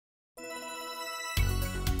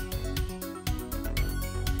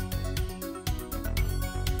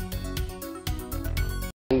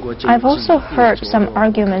I've also heard some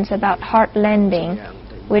arguments about hard landing,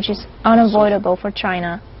 which is unavoidable for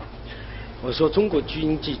China. China's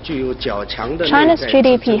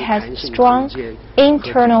GDP has strong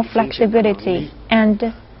internal flexibility and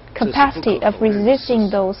capacity of resisting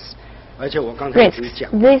those risks.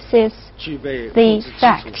 This is the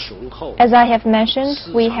fact. As I have mentioned,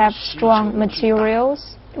 we have strong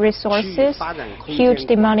materials, resources, huge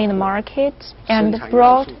demand in the market, and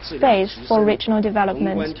broad space for regional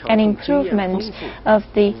development and improvement of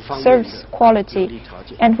the service quality.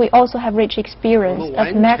 And we also have rich experience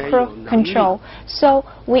of macro control. So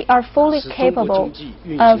we are fully capable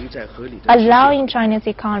of allowing China's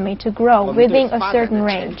economy to grow within a certain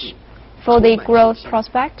range. For the growth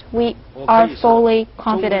prospect, we are fully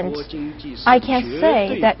confident. I can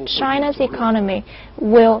say that China's economy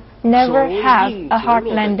will never have a hard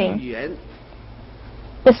landing.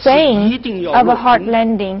 The saying of a hard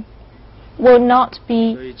landing will not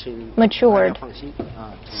be matured.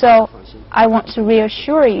 So I want to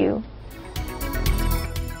reassure you